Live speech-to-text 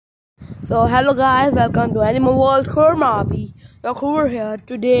So hello guys, welcome to Animal World Kurmavi. We're here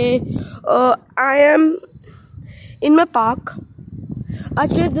today. I am in my park.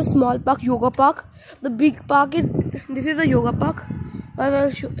 Actually, it's the small park, yoga park. The big park is this is the yoga park.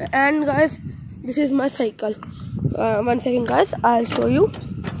 And guys, this is my cycle. 1 second, guys. I'll show you.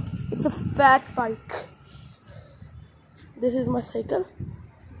 It's a fat bike. This is my cycle.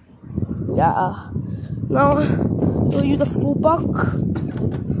 Yeah. Now show you the full park.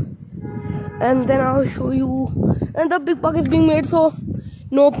 And then I'll show you, and the big park is being made, so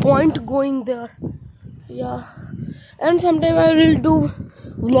no point going there. Yeah, and sometime I will do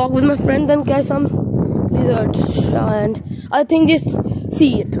vlog with my friends and catch some lizards, and I think just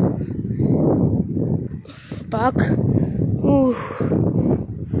see it. Park. Ooh.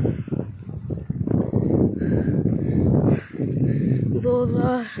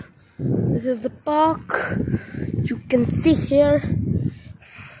 This is the park. You can see here.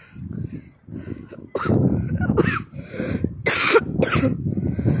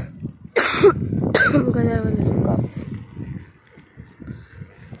 Because I have a little cough.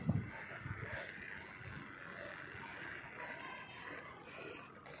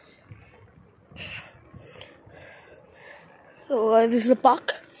 So this is the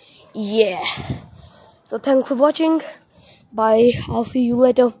park. Yeah. So thanks for watching. Bye. I'll see you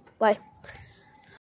later. Bye.